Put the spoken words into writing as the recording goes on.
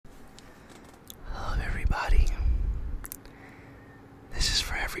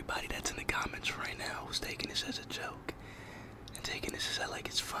everybody that's in the comments right now who's taking this as a joke and taking this as like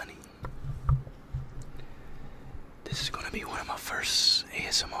it's funny. This is gonna be one of my first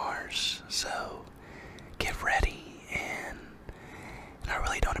ASMRs, so get ready. And I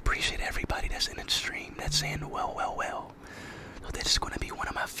really don't appreciate everybody that's in the stream that's saying well. So this is gonna be one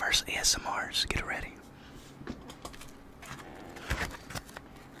of my first ASMRs. Get ready.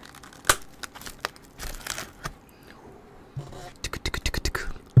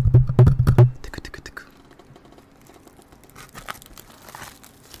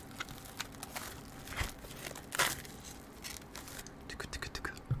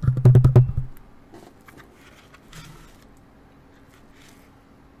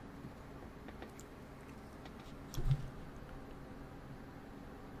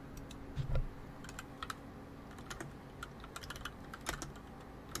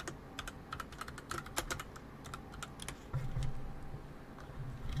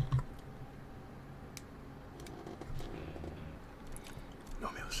 No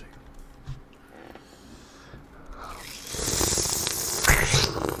music.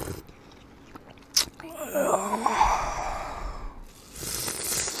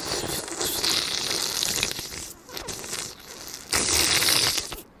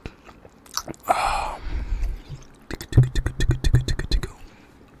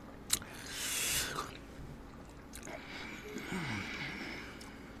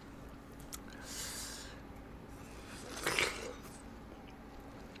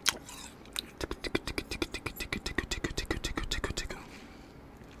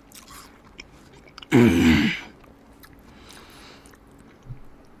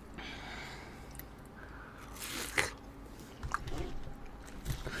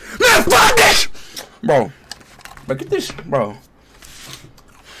 Man, fuck this! Bro, get this, bro.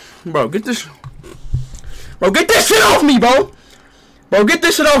 Bro, get this. Bro, get this shit off me, bro. Bro, get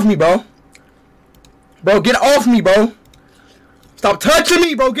this shit off me, bro. Bro, get off me, bro. Stop touching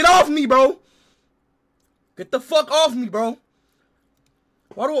me, bro. Get off me, bro. Get the fuck off me, bro.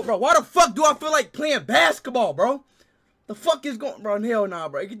 Why the fuck do I feel like playing basketball, bro? The fuck is going, bro? Hell nah,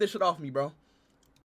 bro. Get this shit off me, bro.